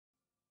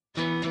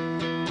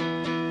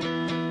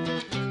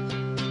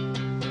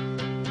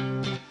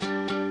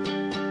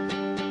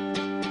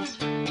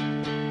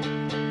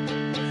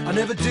I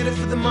never did it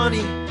for the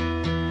money.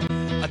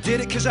 I did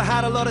it cause I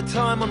had a lot of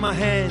time on my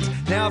hands.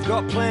 Now I've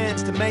got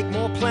plans to make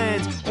more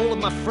plans. All of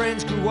my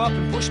friends grew up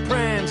in push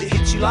prams. It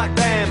hits you like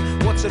bam,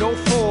 what's it all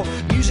for?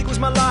 Music was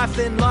my life,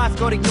 then life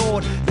got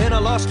ignored. Then I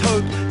lost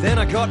hope, then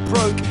I got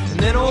broke. And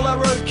then all I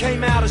wrote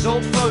came out as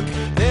old folk.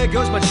 There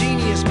goes my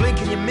genius, blink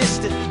and you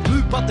missed it.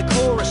 Loop up the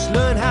chorus,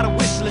 learn how to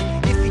whistle it.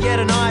 If you get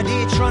an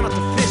idea, try not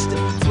to fist it.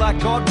 It's like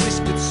God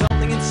whispered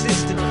something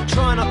insistent.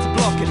 Try not to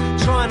block it,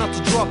 try not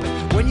to drop it.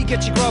 When you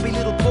get your grubby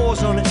little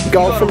paws on it, you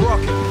gotta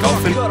rock it,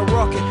 you gotta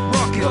rock it,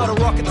 rock it, you gotta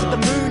rock it to the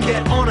moon,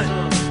 get on it.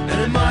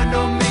 And it might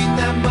not mean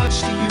that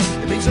much to you,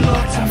 it means a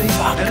lot to me,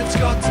 and it's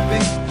got to be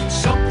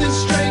something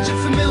strange and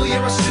familiar.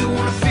 I still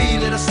wanna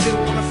feel it, I still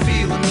wanna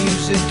feel the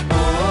music.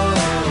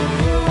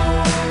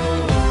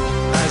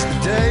 As the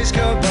days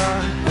go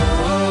by,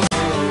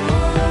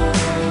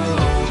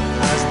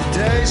 as the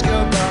days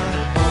go by,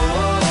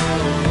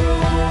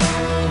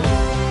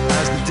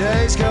 as the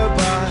days go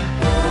by.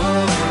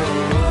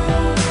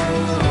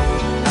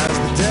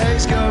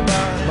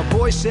 My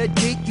boy said,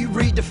 geek, you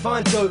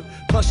redefine dope.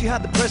 Plus you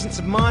had the presence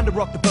of mind to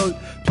rock the boat.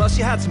 Plus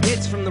you had some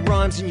hits from the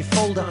rhymes in your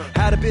folder.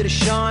 Had a bit of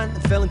shine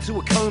and fell into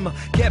a coma.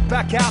 Get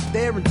back out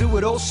there and do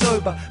it all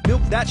sober.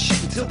 Milk that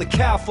shit until the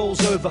cow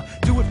falls over.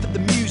 Do it for the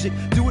music,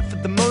 do it for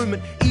the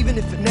moment. Even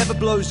if it never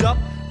blows up,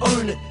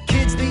 own it.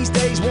 Kids these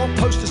days want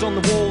posters on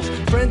the walls,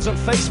 friends on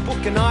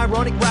Facebook and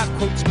ironic rap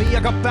quotes. Me,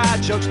 I got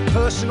bad jokes,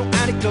 personal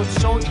anecdotes,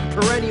 songs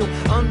for perennial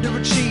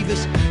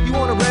underachievers. You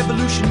want a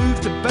revolution, move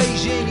to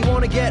Beijing. You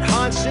want to get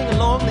high and sing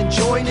along, then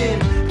join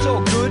in. It's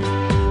all good,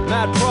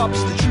 mad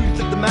props, the truth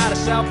of the matter,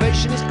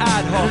 salvation is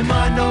ad hoc. And it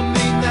might not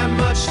mean that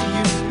much to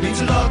you, it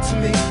means a lot to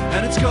me,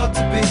 and it's got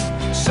to be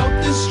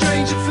something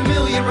strange and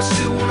familiar. I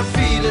still want to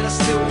feel it, I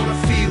still want to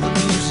feel the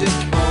music.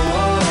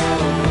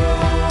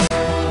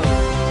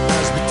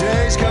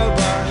 Days go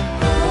by,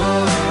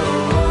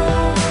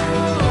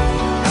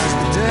 as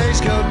the days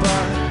go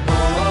by,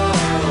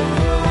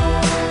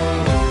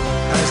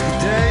 as the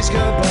days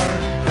go by,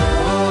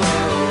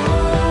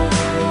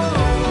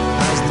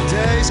 as the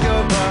days go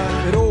by.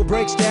 It all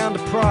breaks down to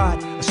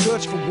pride, a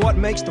search for what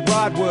makes the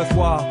ride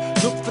worthwhile.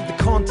 Look for the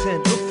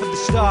content, look for the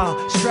style.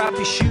 Strap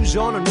your shoes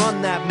on and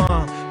run that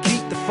mile.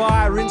 Keep the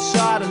fire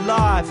inside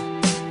alive,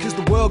 cause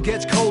the world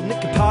gets cold and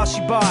it can pass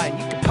you by. And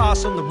you can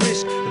pass on the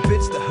risk, the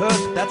bits that hurt,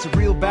 but that's a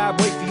real bad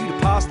way for you to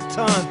pass the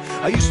time.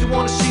 I used to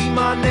want to see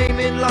my name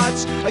in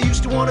lights, I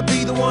used to want to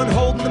be the one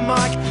holding the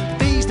mic. But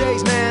these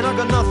days, man, I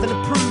got nothing to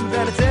prove,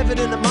 and it's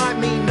evident it might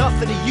mean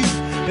nothing to you.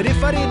 But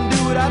if I didn't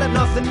do it, I'd have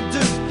nothing to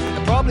do.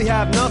 I'd probably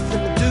have nothing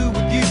to do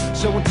with you.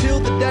 So until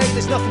the day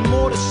there's nothing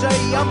more to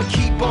say, I'ma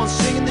keep on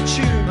singing the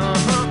tune.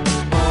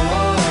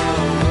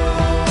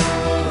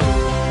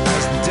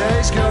 As the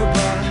days go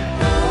by,